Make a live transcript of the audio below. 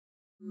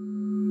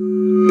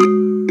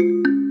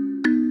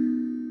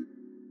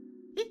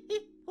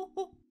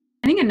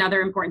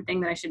another important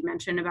thing that I should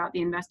mention about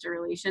the investor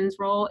relations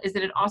role is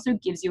that it also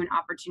gives you an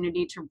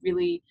opportunity to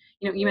really,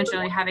 you mentioned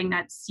like having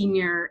that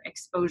senior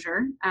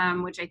exposure,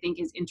 which I think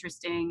is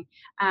interesting.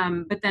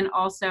 But then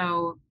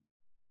also,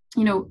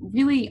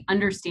 really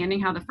understanding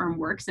how the firm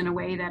works in a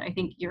way that I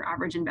think your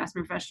average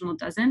investment professional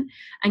doesn't,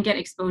 and get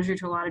exposure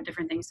to a lot of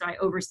different things. So I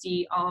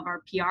oversee all of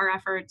our PR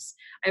efforts.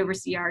 I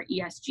oversee our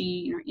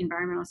ESG,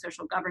 environmental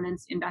social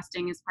governance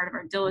investing as part of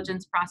our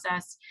diligence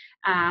process.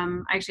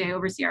 Actually, I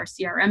oversee our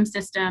CRM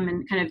system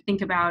and kind of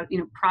think about,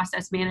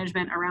 process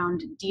management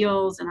around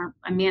deals, and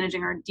I'm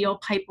managing our deal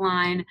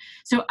pipeline.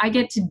 So I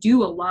get to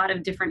do a lot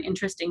of different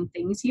interesting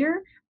things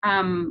here,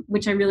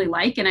 which I really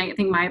like. And I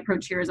think my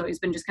approach here has always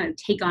been just kind of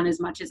take on as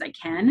much as I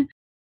can.